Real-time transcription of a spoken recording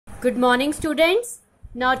Good morning, students.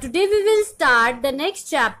 Now today we will start the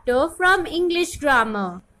next chapter from English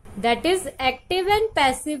grammar, that is active and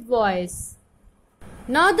passive voice.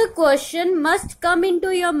 Now the question must come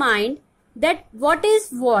into your mind that what is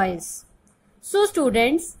voice? So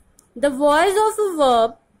students, the voice of a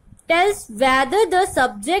verb tells whether the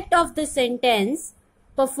subject of the sentence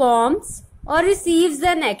performs or receives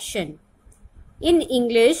an action. In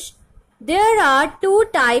English, there are two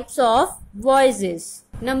types of voices.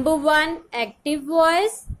 Number 1, active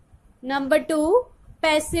voice. Number 2,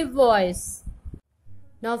 passive voice.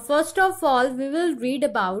 Now first of all, we will read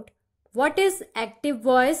about what is active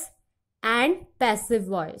voice and passive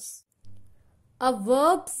voice. A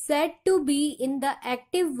verb said to be in the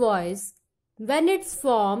active voice when its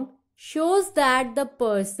form shows that the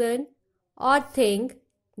person or thing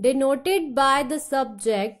denoted by the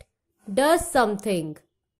subject does something.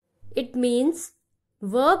 It means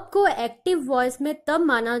verb को active voice में तब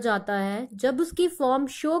माना जाता है जब उसकी form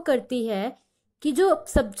show करती है कि जो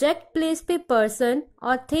सब्जेक्ट प्लेस पे पर्सन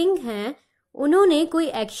और थिंग हैं उन्होंने कोई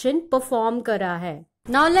एक्शन परफॉर्म करा है.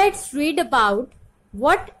 Now let's read about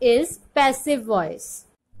what is passive voice.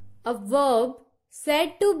 A verb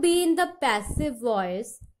said to be in the passive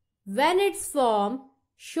voice when it's form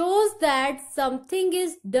shows that something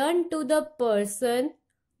is done to the person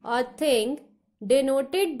or thing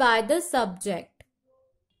denoted by the subject.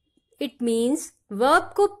 It means verb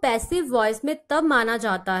को passive voice में तब माना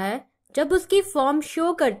जाता है जब उसकी form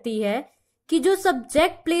show करती है कि जो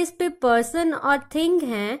सब्जेक्ट प्लेस पे पर्सन और थिंग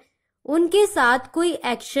हैं उनके साथ कोई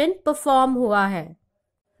एक्शन परफॉर्म हुआ है.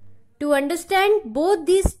 To understand both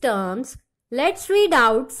these terms, let's read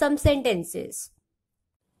out some sentences.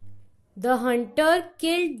 The hunter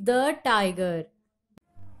killed the tiger.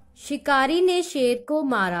 शिकारी ने शेर को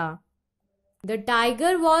मारा. The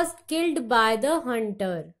tiger was killed by the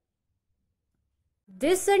hunter.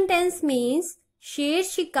 This sentence means शेर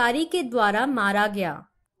शिकारी के द्वारा मारा गया.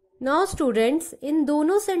 Now students, इन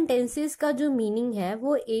दोनों sentences का जो मीनिंग है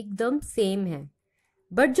वो एकदम सेम है.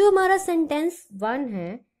 बट जो हमारा सेंटेंस 1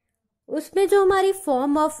 है उसमें जो हमारी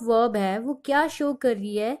फॉर्म ऑफ वर्ब है वो क्या शो कर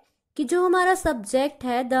रही है कि जो हमारा सब्जेक्ट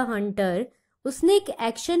है द हंटर उसने एक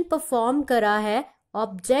एक्शन परफॉर्म करा है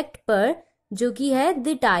ऑब्जेक्ट पर जो कि है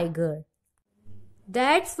द टाइगर.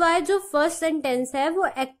 दैट्स वाई जो फर्स्ट सेंटेंस है वो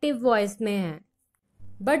एक्टिव वॉइस में है.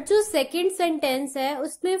 बट जो सेकंड सेंटेंस है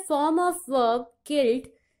उसमें form of verb killed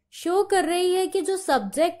show कर रही है कि जो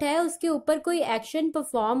सब्जेक्ट है उसके ऊपर कोई एक्शन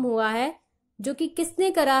परफॉर्म हुआ है जो कि किसने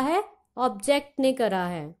करा है, ऑब्जेक्ट ने करा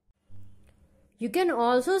है. You can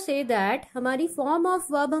also say that हमारी फॉर्म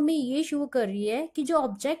ऑफ वर्ब हमें ये शो कर रही है कि जो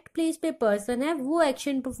ऑब्जेक्ट प्लेस पे पर्सन है वो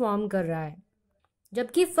एक्शन परफॉर्म कर रहा है,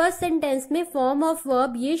 जबकि फर्स्ट सेंटेंस में फॉर्म ऑफ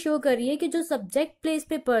वर्ब ये शो कर रही है कि जो सब्जेक्ट प्लेस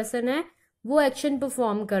पे पर्सन है वो एक्शन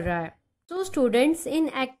परफॉर्म कर रहा है. So students, in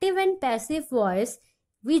active and passive voice,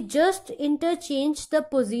 we just interchange the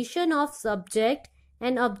position of subject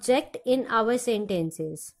and object in our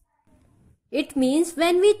sentences. It means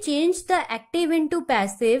when we change the active into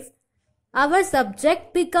passive, our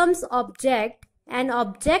subject becomes object and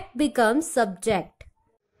object becomes subject.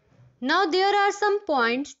 Now there are some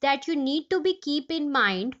points that you need to be keep in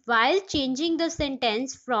mind while changing the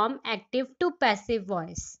sentence from active to passive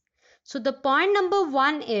voice. So the point number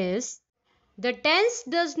 1 is the tense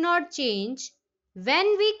does not change when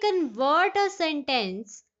we convert a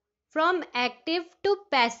sentence from active to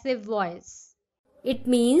passive voice. It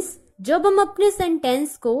means जब हम अपने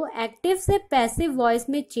sentence को active से passive voice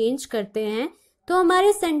में change करते हैं तो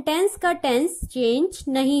हमारे सेंटेंस का टेंस चेंज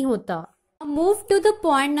नहीं होता. Move to the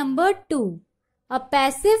point number 2. A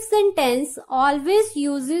passive sentence always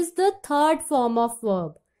uses the third form of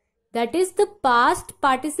verb, that is the past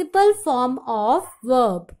participle form of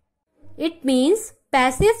verb. It means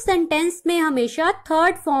passive sentence में हमेशा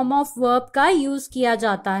third form of verb का use किया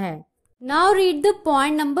जाता है. Now read the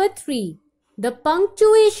point number 3. The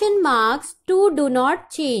punctuation marks to do not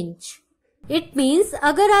change. It means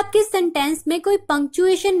अगर आपके sentence में कोई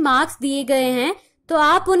पंक्चुएशन मार्क्स दिए गए हैं तो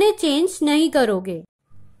आप उन्हें चेंज नहीं करोगे.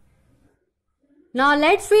 Now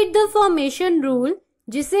let's read the formation rule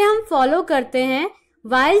जिसे हम फॉलो करते हैं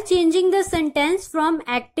while changing the sentence from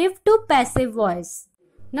active to passive voice.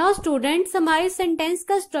 Now students, हमारे सेंटेंस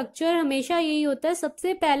का स्ट्रक्चर हमेशा यही होता है.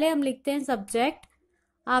 सबसे पहले हम लिखते हैं subject,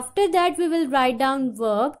 after that we will write down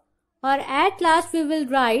verb और at last we will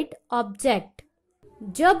write object.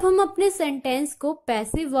 जब हम अपने सेंटेंस को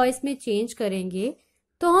पैसिव वॉइस में चेंज करेंगे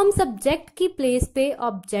तो हम सब्जेक्ट की प्लेस पे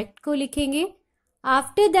ऑब्जेक्ट को लिखेंगे.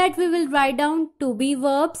 After that we will write down to be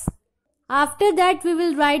verbs. After that we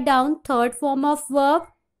will write down third form of verb.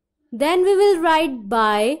 Then we will write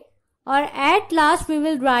bye और at last we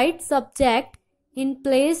will write subject in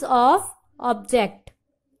place of object.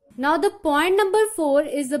 Now the point number 4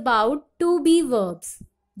 is about to be verbs,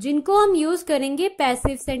 जिनको हम use करेंगे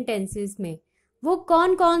passive sentences में. वो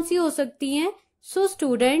कौन कौन सी हो सकती हैं? So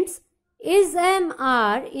students, is, am,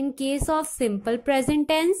 are in case of simple present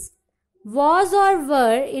tense, was or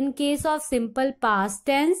were in case of simple past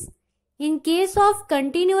tense. In case of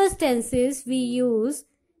continuous tenses, we use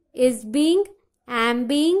is being, am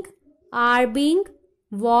being, are being,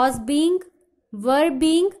 was being, were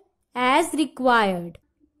being as required.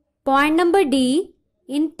 Point number D,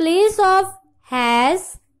 in place of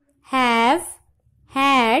has, have,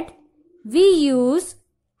 had, we use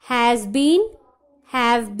has been,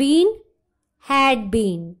 have been, had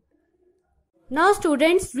been. Now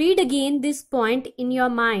students, read again this point in your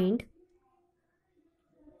mind.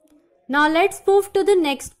 Now let's move to the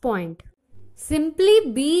next point.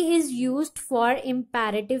 Simply be is used for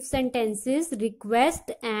imperative sentences,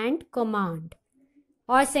 request and command,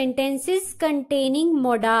 or sentences containing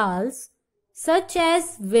modals such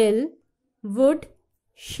as will, would,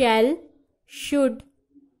 shall, should,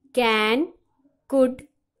 can, could,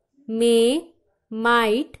 may,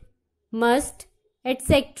 might, must,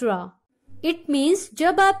 etc. It means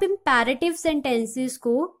जब आप imperative sentences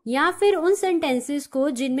को या फिर उन sentences को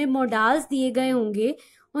जिनमें modals दिए गए होंगे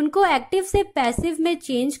उनको active से passive में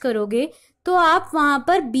change करोगे तो आप वहां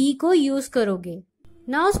पर be को use करोगे.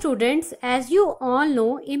 Now students, as you all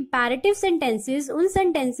know, imperative sentences उन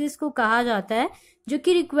sentences को कहा जाता है जो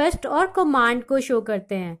कि request और command को show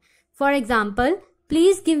करते हैं. For example,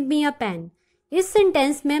 please give me a pen. इस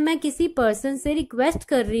sentence में मैं किसी person से request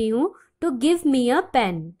कर रही हूँ to give me a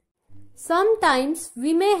pen. Sometimes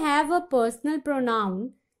we may have a personal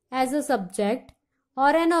pronoun as a subject or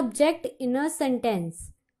an object in a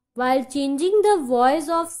sentence. While changing the voice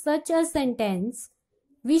of such a sentence,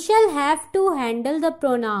 we shall have to handle the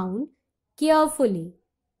pronoun carefully.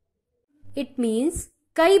 It means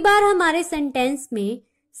कई बार हमारे sentence में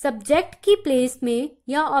subject की place में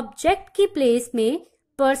या object की place में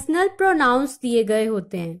personal pronouns दिए गए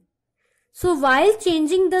होते हैं. So while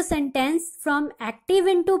changing the sentence from active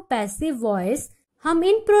into passive voice, हम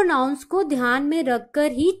इन pronouns को ध्यान में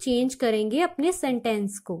रखकर ही change करेंगे अपने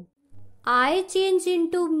sentence को. I change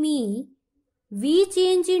into me, we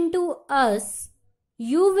change into us,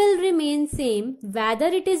 you will remain same whether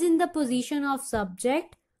it is in the position of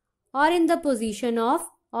subject or in the position of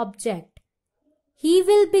object. He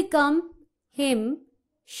will become him,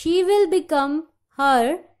 she will become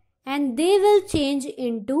her, and they will change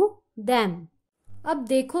into them. अब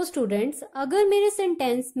देखो students, अगर मेरे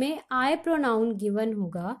sentence में I pronoun given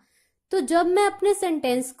होगा तो जब मैं अपने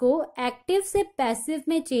सेंटेंस को एक्टिव से पैसिव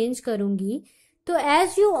में चेंज करूंगी तो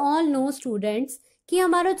as you all know students कि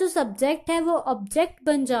हमारा जो सब्जेक्ट है वो ऑब्जेक्ट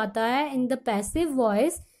बन जाता है in the passive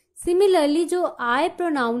voice. Similarly जो I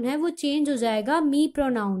प्रोनाउन है वो चेंज हो जाएगा मी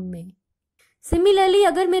प्रोनाउन में. सिमिलरली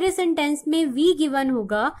अगर मेरे सेंटेंस में वी गिवन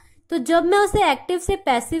होगा तो जब मैं उसे एक्टिव से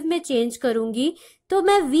पैसिव में चेंज करूंगी तो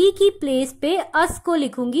मैं वी की प्लेस पे अस को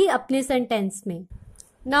लिखूंगी अपने सेंटेंस में.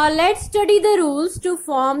 Now let's study the rules to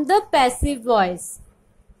form the passive voice.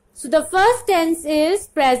 So the first tense is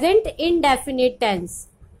present indefinite tense.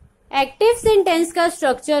 Active sentence का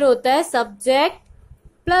structure होता है subject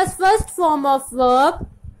plus first form of verb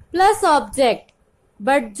plus object.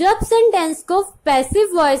 But जब sentence को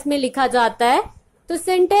passive voice में लिखा जाता है तो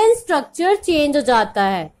sentence structure change हो जाता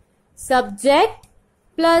है. Subject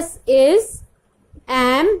plus is,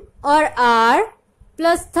 am or are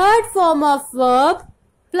plus third form of verb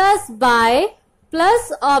plus by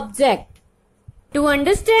plus object. To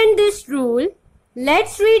understand this rule,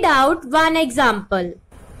 let's read out one example.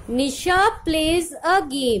 Nisha plays a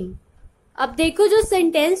game. अब देखो जो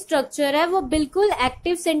sentence structure है वो बिल्कुल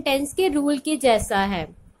active sentence के rule के जैसा है.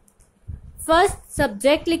 फर्स्ट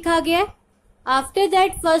सब्जेक्ट लिखा गया, after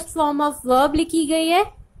that first form of verb लिखी गई है.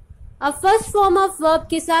 अब फर्स्ट फॉर्म ऑफ वर्ब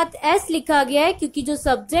के साथ एस लिखा गया है क्योंकि जो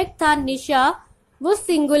सब्जेक्ट था निशा वो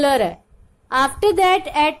सिंगुलर है. After that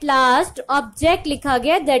at last object लिखा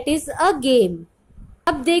गया दैट इज अ गेम.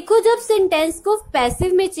 अब देखो जब सेंटेंस को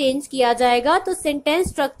पैसिव में चेंज किया जाएगा तो सेंटेंस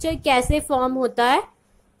स्ट्रक्चर कैसे फॉर्म होता है.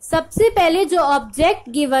 सबसे पहले जो ऑब्जेक्ट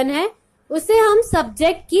गिवन है उसे हम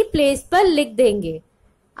सब्जेक्ट की प्लेस पर लिख देंगे.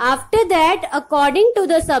 After that according to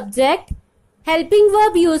the subject helping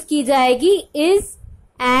verb use की जाएगी इज,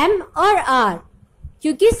 एम और आर.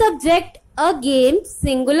 क्योंकि सब्जेक्ट अ गेम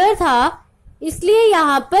सिंगुलर था इसलिए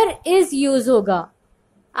यहाँ पर इज यूज होगा.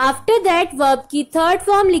 आफ्टर दैट वर्ब की थर्ड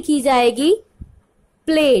फॉर्म लिखी जाएगी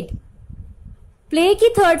प्लेड. प्ले की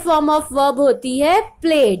थर्ड फॉर्म ऑफ वर्ब होती है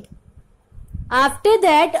played. After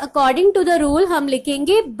that according to the rule हम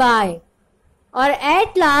लिखेंगे बाय. और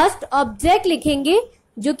एट लास्ट ऑब्जेक्ट लिखेंगे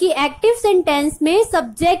जो कि एक्टिव सेंटेंस में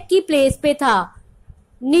सब्जेक्ट की प्लेस पे था,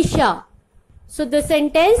 निशा. So the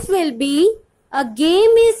sentence will be a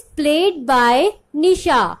game is played by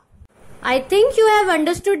Nisha. I think you have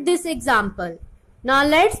understood this example. Now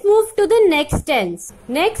let's move to the next tense.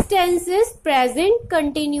 Next tense is present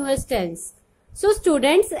continuous tense. So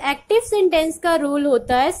students, active sentence का rule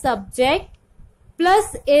होता है subject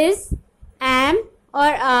plus is, am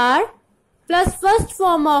or are plus first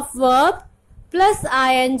form of verb plus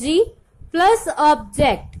ing plus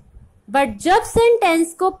object. But जब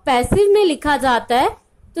sentence को passive में लिखा जाता है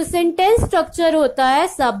तो sentence structure होता है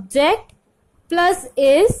subject plus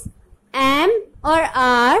is, am और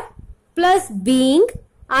are प्लस बीइंग.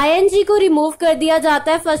 ing को रिमूव कर दिया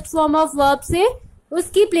जाता है फर्स्ट फॉर्म ऑफ वर्ब से,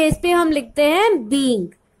 उसकी प्लेस पे हम लिखते हैं बीइंग.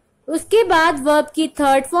 उसके बाद वर्ब की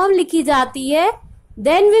थर्ड फॉर्म लिखी जाती है,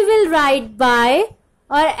 then we will write bye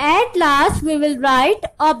और at last we will write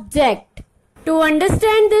object. To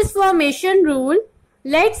understand this formation rule,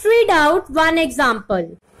 let's read out one example.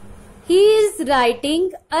 He is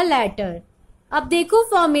writing a letter. अब देखो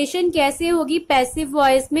फॉर्मेशन कैसे होगी पैसिव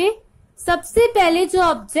वॉइस में. सबसे पहले जो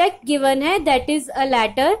ऑब्जेक्ट गिवन है दैट इज अ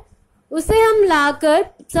लेटर, उसे हम लाकर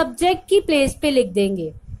सब्जेक्ट की प्लेस पे लिख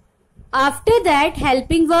देंगे. After that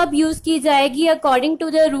helping verb use की जाएगी according to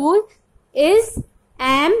the rule is,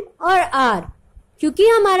 M और आर. क्योंकि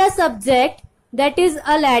हमारा subject that is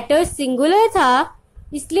a letter singular था,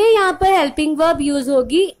 इसलिए यहाँ पर हेल्पिंग वर्ब यूज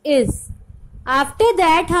होगी इज. आफ्टर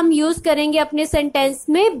दैट हम यूज करेंगे अपने सेंटेंस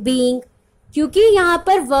में बीइंग, क्योंकि यहाँ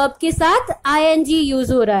पर वर्ब के साथ ing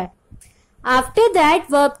यूज हो रहा है. आफ्टर दैट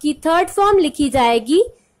वर्ब की थर्ड फॉर्म लिखी जाएगी.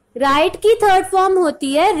 राइट की थर्ड फॉर्म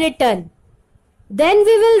होती है written. Then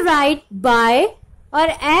we will write bye और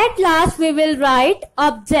at last we will write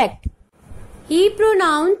object. He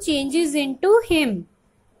pronoun changes into him.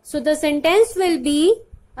 So the sentence will be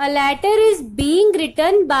a letter is being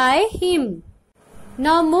written by him.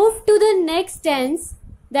 Now move to the next tense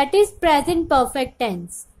that is present perfect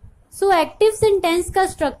tense. So active sentence का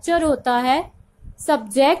structure होता है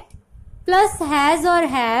subject plus has और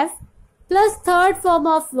have plus third form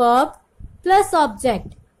of verb plus object.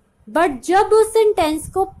 But जब उस sentence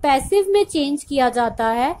को passive में change किया जाता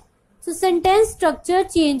है तो सेंटेंस स्ट्रक्चर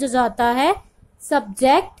चेंज हो जाता है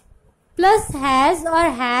सब्जेक्ट प्लस हैज और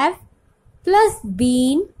have plus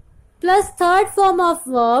been plus third form of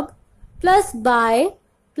verb plus by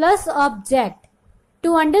plus object.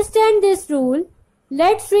 To understand this rule,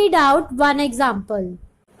 let's read out one example.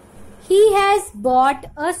 He has bought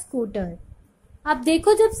a scooter. अब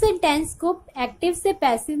देखो जब sentence को active से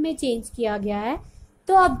passive में change किया गया है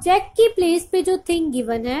तो ऑब्जेक्ट की प्लेस पे जो थिंग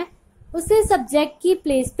गिवन है उसे सब्जेक्ट की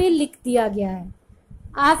प्लेस पे लिख दिया गया है.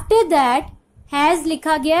 आफ्टर दैट हैज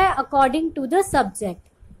लिखा गया है अकॉर्डिंग टू द सब्जेक्ट.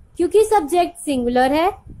 क्योंकि सब्जेक्ट सिंगुलर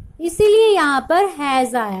है इसीलिए यहाँ पर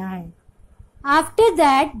हैज आया है. आफ्टर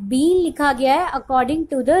दैट बीन लिखा गया है according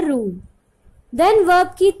to the rule. Then verb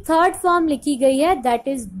की थर्ड फॉर्म लिखी गई है that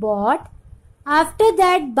is bought. After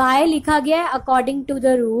that bye लिखा गया है अकॉर्डिंग टू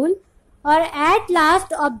द रूल और एट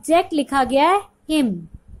लास्ट ऑब्जेक्ट लिखा गया है him.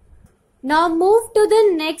 Now move to the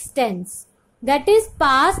next tense that is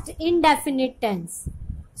past indefinite tense.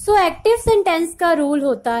 So active sentence का रूल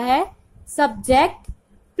होता है subject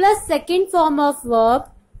plus second form of verb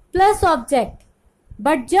plus object.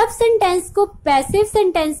 But जब sentence को passive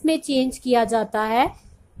sentence में change किया जाता है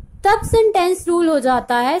तब सेंटेंस रूल हो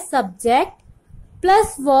जाता है सब्जेक्ट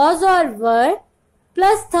प्लस वॉज और वर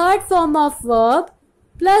plus third form of verb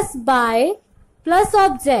plus by plus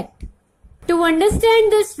object. To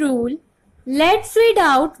understand this rule, let's read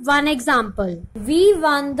out one example. We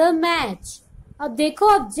one the match. अब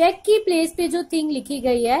देखो ऑब्जेक्ट की प्लेस पे जो थिंग लिखी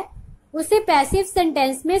गई है उसे पैसिव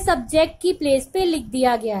सेंटेंस में सब्जेक्ट की प्लेस पे लिख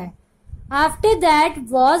दिया गया है. आफ्टर दैट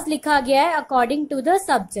वॉज लिखा गया है अकॉर्डिंग टू द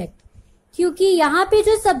सब्जेक्ट. क्योंकि यहाँ पे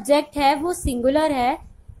जो सब्जेक्ट है वो सिंगुलर है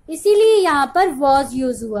इसीलिए यहाँ पर वॉज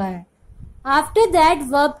यूज हुआ है. आफ्टर दैट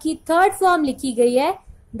वर्ब की थर्ड फॉर्म लिखी गई है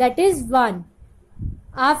that is one.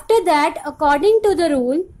 After that according to the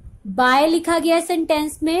rule by लिखा गया है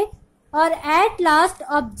सेंटेंस में और एट लास्ट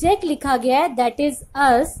ऑब्जेक्ट लिखा गया है that is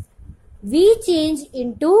us. We change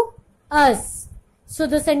into us. So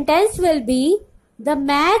the sentence will be the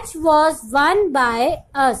match was one by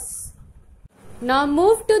us. Now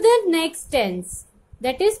move to the next tense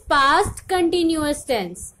that is past continuous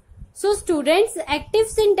tense. So students, active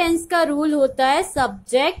sentence का rule होता है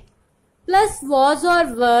subject plus was और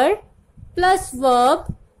were plus verb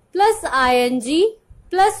plus ing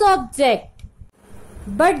plus object.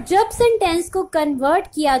 But जब sentence को convert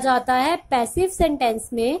किया जाता है passive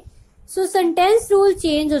sentence में, so sentence rule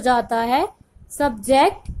change हो जाता है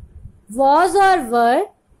subject, was or were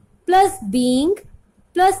plus being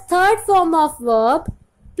plus third form of verb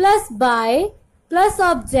plus by plus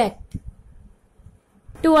object.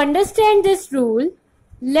 To understand this rule,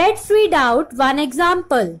 let's read out one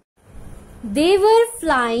example. They were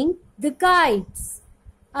flying the kites.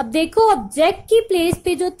 अब देखो object की place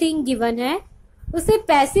पे जो thing given है उसे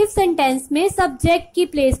passive sentence में subject की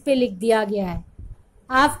place पे लिख दिया गया है.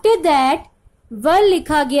 आफ्टर दैट वर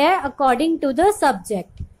लिखा गया है अकॉर्डिंग टू द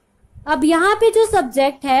सब्जेक्ट. अब यहाँ पे जो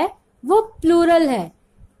सब्जेक्ट है वो प्लूरल है,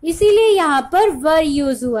 इसीलिए यहाँ पर वर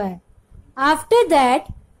यूज हुआ है. आफ्टर दैट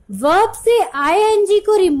वर्ब से आईएनजी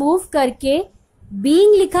को रिमूव करके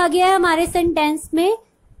बीइंग लिखा गया है हमारे सेंटेंस में.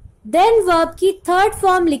 देन वर्ब की थर्ड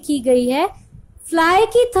फॉर्म लिखी गई है. फ्लाई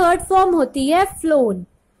की थर्ड फॉर्म होती है फ्लोन,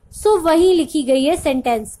 सो वही लिखी गई है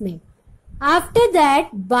सेंटेंस में. आफ्टर दैट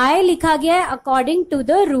बाय लिखा गया है अकॉर्डिंग टू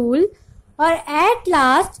द रूल और एट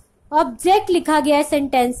लास्ट ऑब्जेक्ट लिखा गया है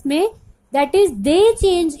सेंटेंस में, that is they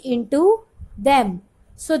change into them.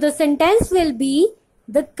 So the sentence will be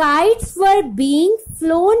the kites were being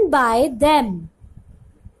phloem bye them.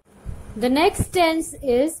 The next tense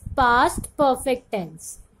is past perfect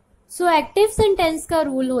tense. So active sentence का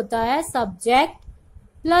rule होता है subject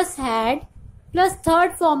plus had plus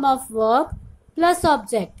third form of verb plus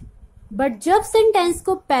object. But जब sentence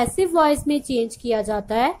को passive voice में change किया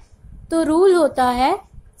जाता है तो रूल होता है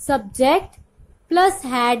subject plus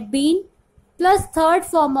had been plus third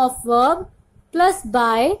form of verb plus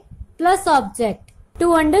by plus object.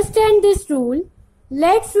 To understand this rule,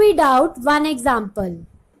 let's read out one example.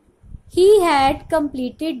 He had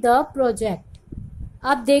completed the project.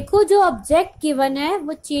 अब देखो जो ऑब्जेक्ट गिवन है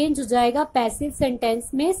वो चेंज हो जाएगा passive sentence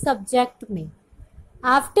में subject में.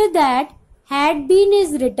 After that had been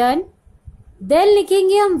is written. Then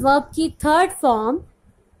लिखेंगे हम वर्ब की third form.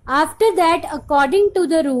 After that according to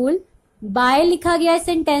the rule by लिखा गया है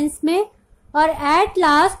सेंटेंस में और एट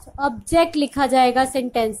लास्ट ऑब्जेक्ट लिखा जाएगा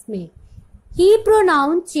सेंटेंस में. ही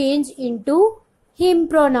pronoun change into him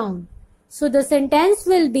pronoun. So the sentence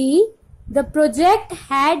will be the project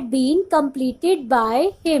had been completed by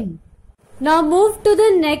him. Now move to the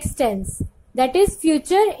next tense, that is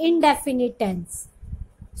future indefinite tense.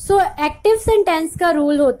 So active sentence का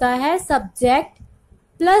rule होता है subject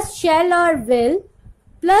plus shall or will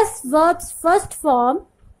plus verbs first form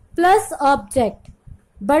plus object.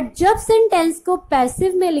 But जब sentence को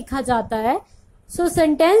passive में लिखा जाता है so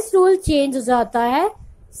sentence rule change हो जाता है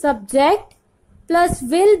subject plus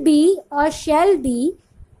will be or shall be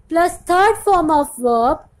plus third form of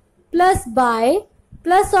verb plus by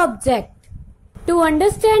plus object. To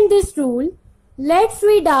understand this rule, let's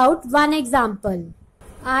read out one example.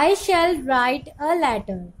 I shall write a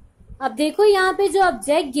letter. अब देखो यहाँ पे जो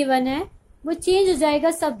object given है वो change हो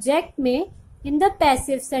जाएगा subject में in the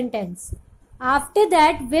passive sentence. After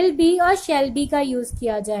that will be और शैल बी का यूज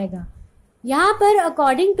किया जाएगा. यहाँ पर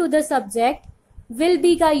according to the subject will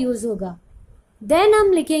be का यूज होगा. देन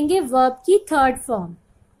हम लिखेंगे वर्ब की थर्ड फॉर्म.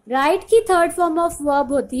 राइट की थर्ड फॉर्म ऑफ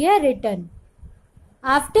वर्ब होती है written.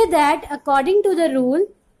 After that according to the rule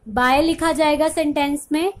by लिखा जाएगा सेंटेंस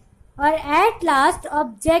में और एट लास्ट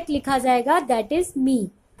ऑब्जेक्ट लिखा जाएगा that is me.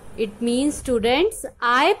 It means students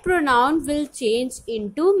I pronoun will change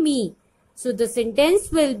into me. So the sentence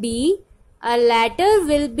will be a letter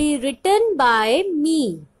will be written by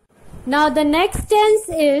me. Now the next tense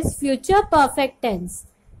is future perfect tense.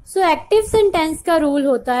 So active sentence का rule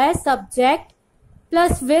होता है subject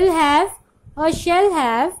plus will have or shall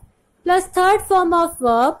have plus third form of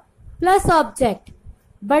verb plus object.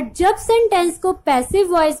 But जब sentence को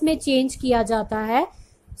passive voice में change किया जाता है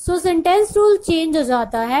so sentence rule change हो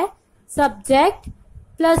जाता है subject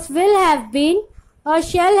plus will have been or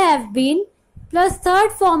shall have been plus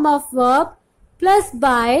third form of verb plus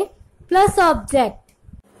by plus object.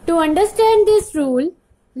 To understand this rule,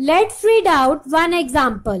 let's read out one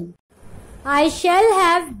example. I shall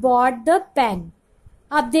have bought the pen.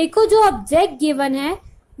 अब देखो जो object given है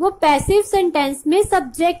वो passive sentence में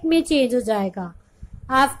subject में change हो जाएगा.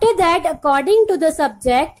 After that according to the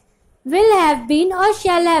subject will have been और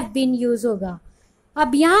शैल हैव बीन यूज होगा.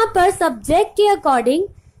 अब यहाँ पर सब्जेक्ट के अकॉर्डिंग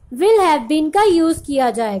विल हैव बीन का यूज किया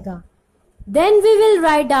जाएगा. Then we will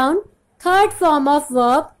write down third form of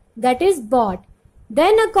verb that is bought.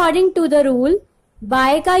 Then according to the rule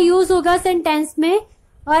by का यूज होगा सेंटेंस में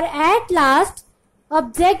और एट लास्ट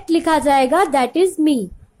ऑब्जेक्ट लिखा जाएगा that is me.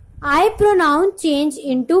 I pronoun change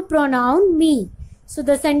into pronoun me. So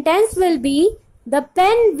the sentence will be the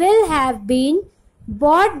pen will have been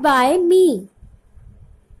bought by me.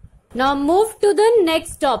 Now move to the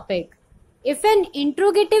next topic. If N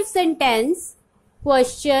interrogative sentence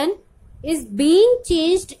question is being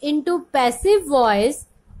changed into passive voice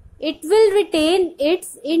it will retain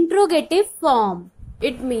its interrogative form.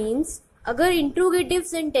 It means अगर interrogative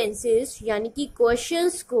sentences यानी कि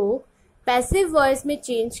questions को passive voice में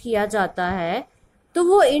change किया जाता है तो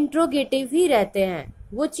वो इंट्रोगेटिव ही रहते हैं,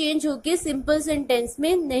 वो चेंज होके सिंपल सेंटेंस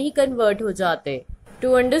में नहीं कन्वर्ट हो जाते.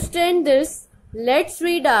 To understand this, let's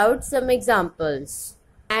read out some examples.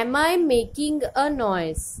 M I making a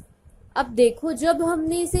noise. अब देखो जब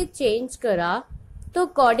हमने इसे चेंज करा तो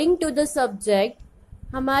अकॉर्डिंग टू द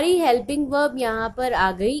सब्जेक्ट हमारी हेल्पिंग वर्ब यहाँ पर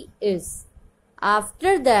आ गई इज.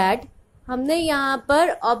 आफ्टर दैट हमने यहाँ पर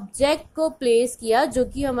ऑब्जेक्ट को प्लेस किया जो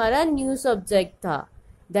कि हमारा न्यू सब्जेक्ट था,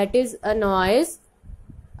 दैट इज अ नॉइस.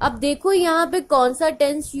 अब देखो यहाँ पे कौन सा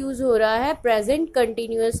टेंस यूज हो रहा है, प्रेजेंट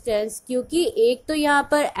कंटिन्यूअस टेंस, क्योंकि एक तो यहाँ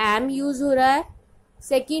पर एम यूज हो रहा है,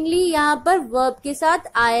 सेकेंडली यहाँ पर वर्ब के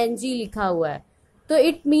साथ आईएनजी लिखा हुआ है, तो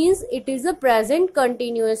it means it is a present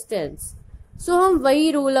continuous tense. सो हम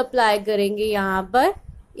वही रूल अप्लाई करेंगे यहाँ पर,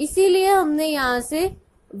 इसीलिए हमने यहाँ से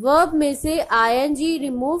वर्ब में से आईएनजी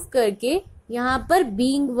रिमूव करके यहाँ पर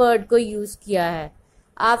बीइंग वर्ड को यूज किया है.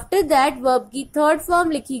 आफ्टर दैट वर्ब की थर्ड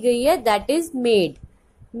फॉर्म लिखी गई है, दैट इज मेड.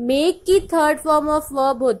 मेक की थर्ड फॉर्म ऑफ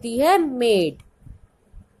वर्ब होती है made.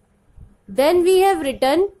 Then we have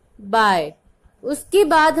written by. उसके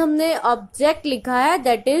बाद हमने ऑब्जेक्ट लिखा है,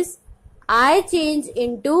 that is I change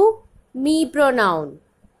into me pronoun.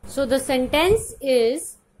 So the sentence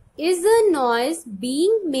is a noise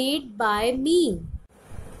being made by me.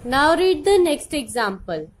 Now read the next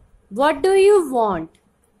example. What do you want.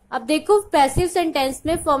 अब देखो passive sentence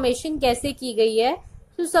में formation कैसे की गई है.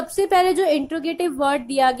 तो सबसे पहले जो इंट्रोगेटिव वर्ड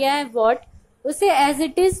दिया गया है व्हाट, उसे as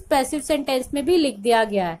it is passive sentence में भी लिख दिया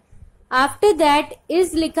गया है. आफ्टर दैट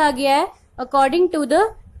इज लिखा गया है according to the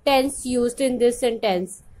tense used in this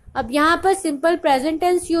sentence. अब यहाँ पर सिंपल प्रेजेंट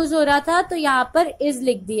टेंस यूज हो रहा था तो यहाँ पर इज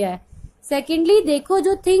लिख दिया है. सेकेंडली देखो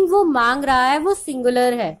जो थिंग वो मांग रहा है वो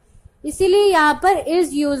सिंगुलर है, इसीलिए यहाँ पर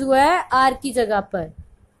इज यूज हुआ है आर की जगह पर.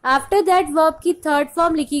 आफ्टर दैट वर्ब की थर्ड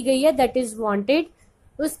फॉर्म लिखी गई है, दैट इज वांटेड.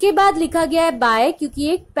 उसके बाद लिखा गया है बाय क्योंकि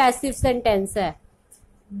एक पैसिव सेंटेंस है.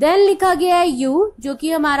 देन लिखा गया है यू जो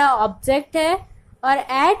कि हमारा ऑब्जेक्ट है, और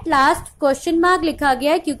एट लास्ट क्वेश्चन मार्क लिखा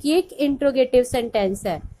गया है क्योंकि एक इंट्रोगेटिव सेंटेंस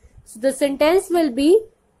है. So the sentence will be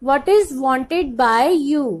what is wanted bye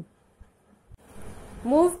you.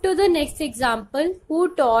 Move to the next example. Who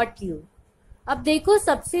taught you. अब देखो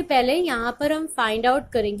सबसे पहले यहाँ पर हम फाइंड आउट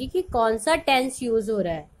करेंगे कि कौन सा टेंस यूज हो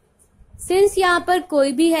रहा है. सिंस यहाँ पर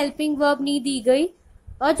कोई भी हेल्पिंग वर्ब नहीं दी गई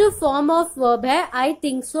और जो फॉर्म ऑफ वर्ब है आई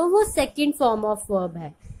थिंक सो वो सेकेंड फॉर्म ऑफ वर्ब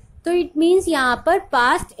है, तो इट मीन्स यहाँ पर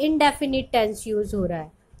पास्ट इंडेफिनिट टेंस यूज हो रहा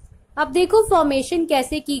है. अब देखो फॉर्मेशन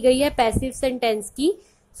कैसे की गई है पैसिव सेंटेंस की.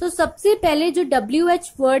 सो सबसे पहले जो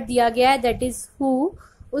WH वर्ड दिया गया है दैट इज हु,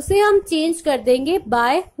 उसे हम चेंज कर देंगे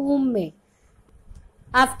बाय हुम में.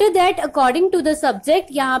 After that according to the subject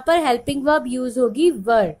यहाँ पर हेल्पिंग वर्ब यूज होगी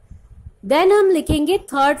वर. देन हम लिखेंगे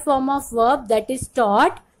third form of verb that is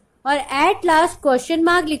taught, और एट लास्ट क्वेश्चन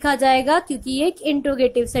मार्क लिखा जाएगा क्योंकि एक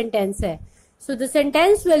इंट्रोगेटिव सेंटेंस है. So the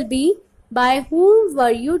sentence will be bye whom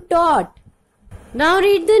were you taught. Now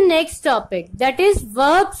read the next topic, that is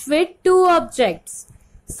verbs with two objects.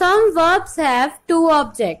 Some verbs have two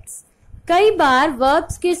objects. कई बार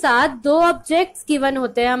verbs के साथ दो objects given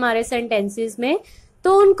होते हैं हमारे sentences में,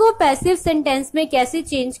 तो उनको पैसिव सेंटेंस में कैसे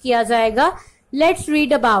चेंज किया जाएगा, let's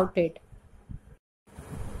read about it.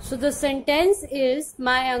 So the sentence is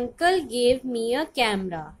my uncle gave me a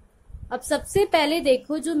camera. अब सबसे पहले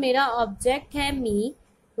देखो जो मेरा ऑब्जेक्ट है मी,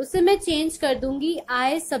 उसे मैं चेंज कर दूंगी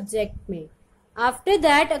आई सब्जेक्ट में. After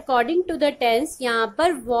that according to the tense यहाँ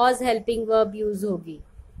पर वॉज हेल्पिंग वर्ब यूज होगी.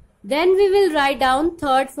 Then we will write down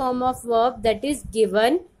third form of verb that is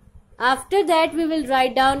given. After that we will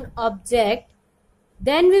write down object.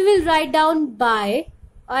 Then we will write down by,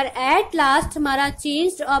 और at last हमारा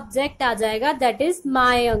changed object आ जाएगा that is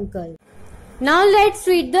my uncle. Now let's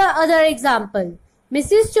read the other example.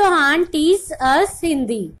 Mrs Chauhan teach us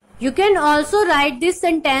Hindi. You can also write this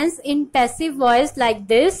sentence in passive voice like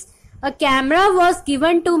this. A camera was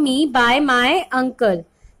given to me by my uncle.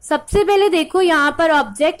 सबसे पहले देखो यहाँ पर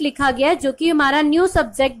object लिखा गया है जो कि हमारा न्यू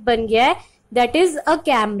सब्जेक्ट बन गया है, that is a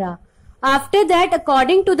camera. After that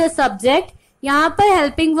according to the subject यहाँ पर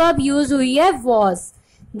हेल्पिंग वर्ब यूज हुई है was.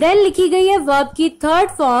 Then लिखी गई है वर्ब की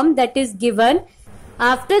third form that is given.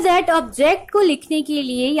 After that object को लिखने के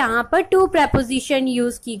लिए यहाँ पर टू प्रेपोजिशन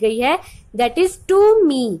यूज की गई है, दैट इज टू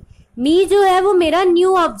मी. मी जो है वो मेरा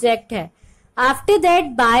न्यू ऑब्जेक्ट है. आफ्टर दैट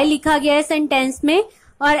बाय लिखा गया है सेंटेंस में,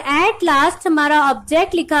 और एट लास्ट हमारा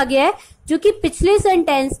ऑब्जेक्ट लिखा गया है जो कि पिछले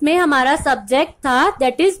सेंटेंस में हमारा सब्जेक्ट था,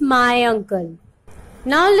 that is my uncle.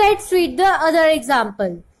 Now let's read the other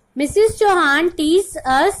example. Mrs Chauhan teach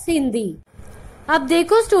us Hindi. अब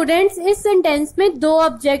देखो स्टूडेंट्स, इस सेंटेंस में दो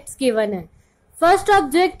ऑब्जेक्ट्स गिवन है। फर्स्ट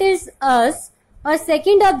ऑब्जेक्ट इज अस और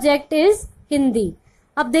सेकंड ऑब्जेक्ट इज हिंदी।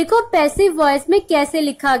 अब देखो पैसिव वॉइस में कैसे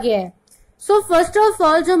लिखा गया है। सो फर्स्ट ऑफ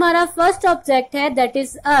ऑल जो हमारा फर्स्ट ऑब्जेक्ट है दैट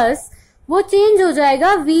इज अस, वो चेंज हो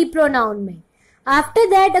जाएगा वी प्रोनाउन में। After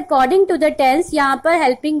that according to the tense यहाँ पर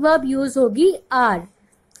हेल्पिंग वर्ब यूज होगी आर।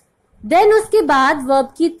 देन उसके बाद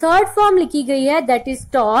वर्ब की थर्ड फॉर्म लिखी गई है दैट इज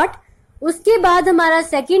टॉट। उसके बाद हमारा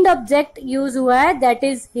सेकंड ऑब्जेक्ट यूज हुआ है that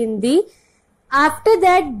is Hindi. After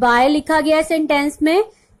that bye लिखा गया है सेंटेंस में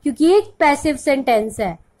क्योंकि एक पैसिव सेंटेंस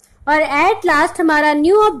है। और एट लास्ट हमारा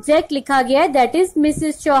न्यू ऑब्जेक्ट लिखा गया है दैट इज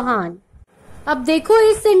मिसेस चौहान। अब देखो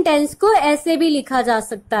इस सेंटेंस को ऐसे भी लिखा जा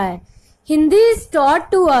सकता है, Hindi is taught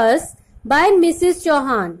to us by Mrs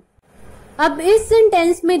Chauhan. अब इस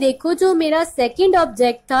सेंटेंस में देखो जो मेरा सेकंड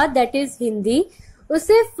ऑब्जेक्ट था दैट इज हिंदी,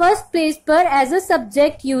 उसे फर्स्ट प्लेस पर एज अ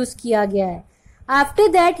सब्जेक्ट यूज किया गया है। After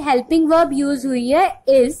that helping verb use हुई है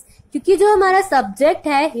इज, क्योंकि जो हमारा सब्जेक्ट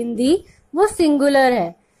है हिंदी वो सिंगुलर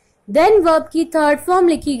है। देन वर्ब की थर्ड फॉर्म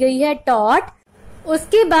लिखी गई है टॉट।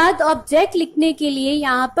 उसके बाद ऑब्जेक्ट लिखने के लिए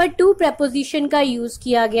यहाँ पर टू प्रेपोजिशन का यूज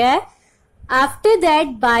किया गया है। आफ्टर दैट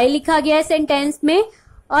बाय लिखा गया है सेंटेंस में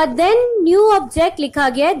और देन न्यू ऑब्जेक्ट लिखा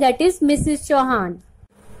गया है that is Mrs Chauhan.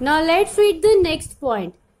 Now let's read the next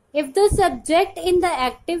point. If the subject in the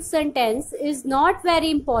active sentence is not very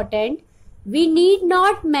important, we need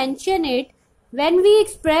not mention it when we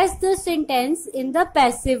express the sentence in the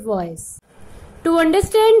passive voice. To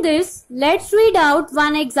understand this, let's read out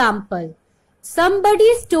one example. Somebody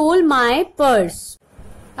stole my purse.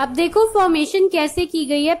 अब देखो formation कैसे की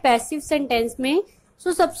गई है passive sentence में।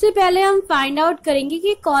 सो सबसे पहले हम फाइंड आउट करेंगे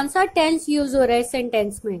कि कौन सा टेंस यूज हो रहा है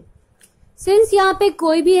सेंटेंस में। सिंस यहाँ पे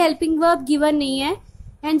कोई भी हेल्पिंग वर्ब गिवन नहीं है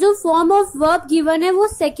एंड जो फॉर्म ऑफ वर्ब गिवन है वो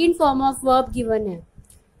second form of verb given है,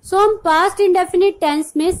 सो हम पास्ट इंडेफिनिट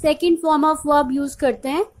टेंस में second form of verb use करते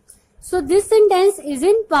हैं। So this sentence is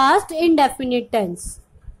in past indefinite tense.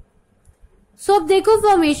 सो अब देखो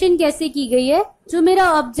फॉर्मेशन कैसे की गई है। जो मेरा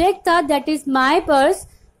ऑब्जेक्ट था दैट इज माई पर्स,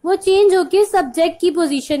 वो चेंज होके सब्जेक्ट की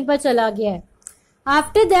पोजीशन पर चला गया है।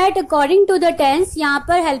 After that according to the tense यहाँ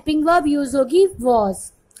पर हेल्पिंग वर्ब यूज होगी वॉज।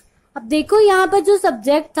 अब देखो यहाँ पर जो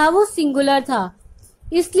सब्जेक्ट था वो सिंगुलर था,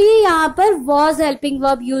 इसलिए यहाँ पर वॉज हेल्पिंग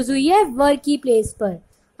वर्ब यूज हुई है वर की प्लेस पर।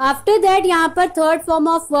 आफ्टर दैट यहाँ पर third form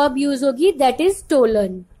of verb use होगी that is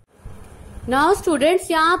stolen. Now students,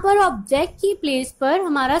 यहाँ पर ऑब्जेक्ट की प्लेस पर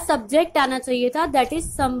हमारा सब्जेक्ट आना चाहिए था दैट इज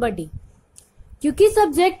समबडी। क्योंकि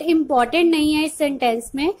सब्जेक्ट इंपॉर्टेंट नहीं है इस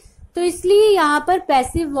सेंटेंस में, तो इसलिए यहाँ पर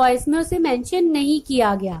पैसिव वॉइस में उसे मेंशन नहीं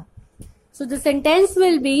किया गया। So the sentence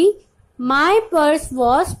will be my purse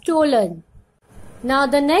was stolen. Now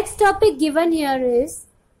the next topic given here is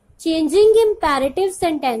changing imperative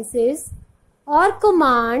sentences or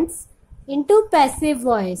commands into passive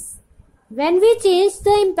voice. When we change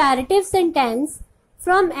the imperative sentence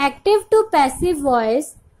from active to passive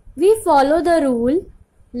voice, we follow the rule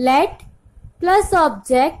let plus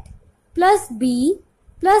object plus be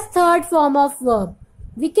plus third form of verb.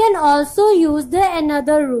 We can also use the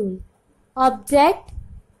another rule object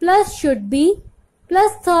plus should be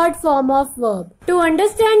plus third form of verb. To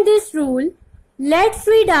understand this rule, let's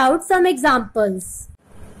read out some examples.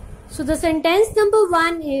 So the sentence number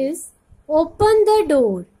 1 is open the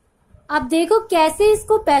door. अब देखो कैसे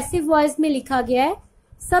इसको passive voice में लिखा गया है।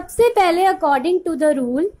 सबसे पहले according to the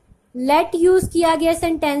rule let use किया गया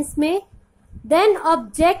सेंटेंस में, देन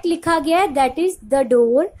ऑब्जेक्ट लिखा गया है that is the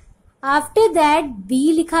door. After that be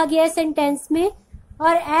लिखा गया है सेंटेंस में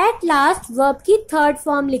और एट लास्ट वर्ब की थर्ड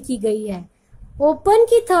फॉर्म लिखी गई है। ओपन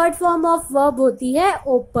की थर्ड फॉर्म ऑफ वर्ब होती है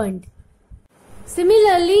opened.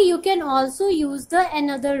 Similarly you can also use the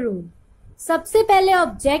another rule. सबसे पहले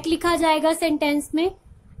ऑब्जेक्ट लिखा जाएगा सेंटेंस में,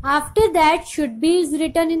 after that should be is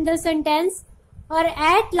written in the sentence और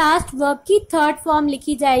एट लास्ट वर्ब की थर्ड फॉर्म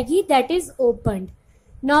लिखी जाएगी that is opened.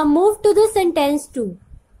 Now move to the sentence 2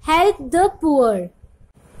 help the poor.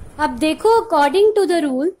 अब देखो अकॉर्डिंग टू द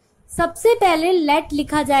रूल सबसे पहले लेट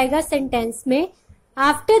लिखा जाएगा सेंटेंस में,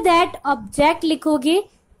 आफ्टर दैट ऑब्जेक्ट लिखोगे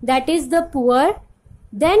that is the poor,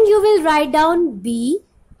 then you will write down B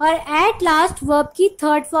और एट लास्ट वर्ब की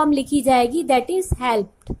थर्ड फॉर्म लिखी जाएगी that is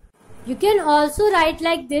helped. You can also right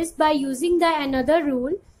like this by using the another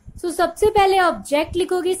rule. सो सबसे पहले object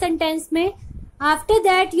लिखोगे sentence में, after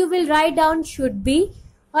that you will write down should be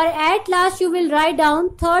और at last you will write down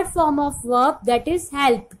third form of verb that is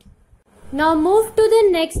helped. Now move to the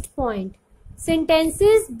next point.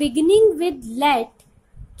 Sentences beginning with let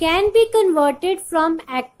can be converted from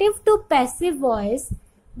active to passive voice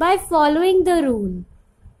by following the rule.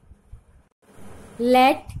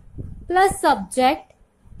 Let plus subject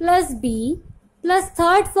plus be plus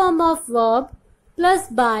third form of verb plus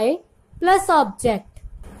by plus object.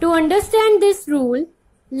 To understand this rule,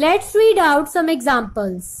 let's read out some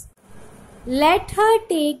examples. Let her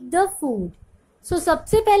take the food. So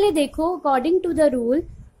सबसे पहले देखो, according to the rule,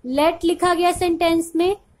 let लिखा गया sentence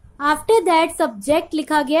में, after that subject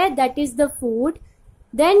लिखा गया, that is the food.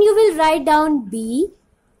 Then you will write down be.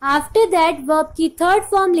 After that verb की third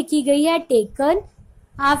form लिखी गई है taken.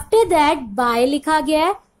 After that by लिखा गया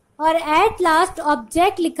है और at last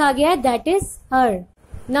object लिखा गया है, that is her.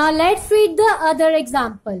 Now let's read the other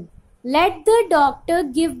example. Let the doctor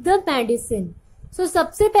give the medicine. So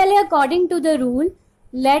सबसे पहले according to the rule,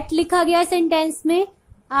 let लिखा गया sentence में,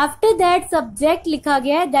 after that subject लिखा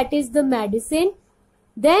गया है, that is the medicine.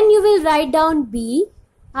 Then you will write down be.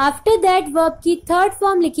 After that verb की third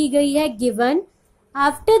form लिखी गई है given.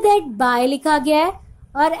 After that by लिखा गया है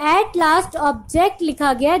और at last object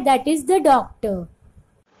लिखा गया है, that is the doctor.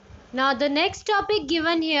 Now the next topic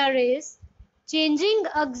given here is changing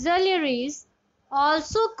auxiliaries,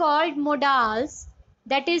 also called modals,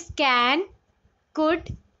 that is can,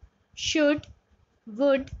 could, should,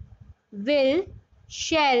 would, will,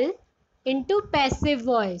 shall into passive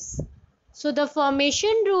voice. So the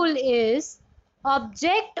formation rule is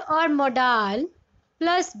object or modal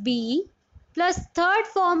plus be plus third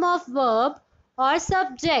form of verb or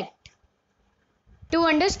subject. To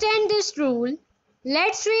understand this rule,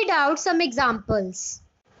 let's read out some examples.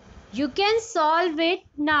 You can solve it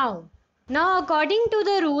now. Now according to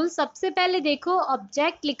the rule, सबसे पहले देखो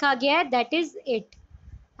object लिखा गया है, that is it.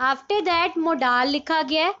 After that modal लिखा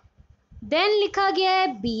गया है, then लिखा गया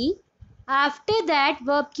है be. After that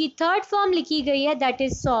verb की third form लिखी गई है, that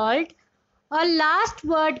is solved. और last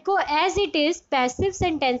word को as it is passive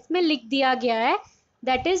sentence में लिख दिया गया है,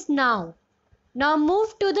 that is now. Now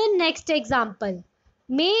move to the next example.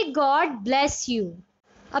 May God bless you.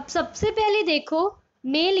 अब सबसे पहले देखो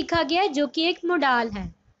may लिखा गया है जो कि एक मोडाल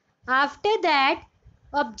है. After that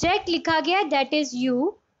object लिखा गया है, that is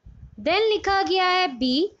you. Then लिखा गया है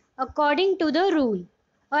be according to the rule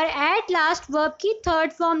और at last verb की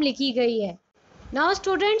third form लिखी गई है. नाउ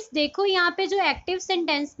स्टूडेंट्स देखो यहाँ पे जो एक्टिव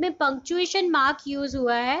सेंटेंस में पंक्चुएशन मार्क यूज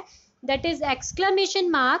हुआ है, दैट इज एक्सक्लेमेशन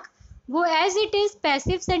मार्क, वो as it is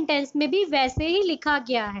passive sentence में भी वैसे ही लिखा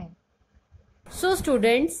गया है. So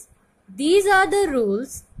students, these are the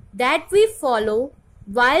rules that we follow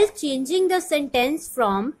while changing the sentence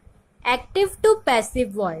from active to passive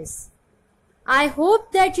voice. I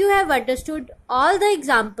hope that you have understood all the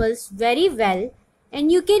examples very well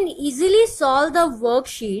and you can easily solve the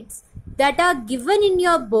worksheets that are given in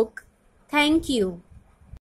your book. Thank you.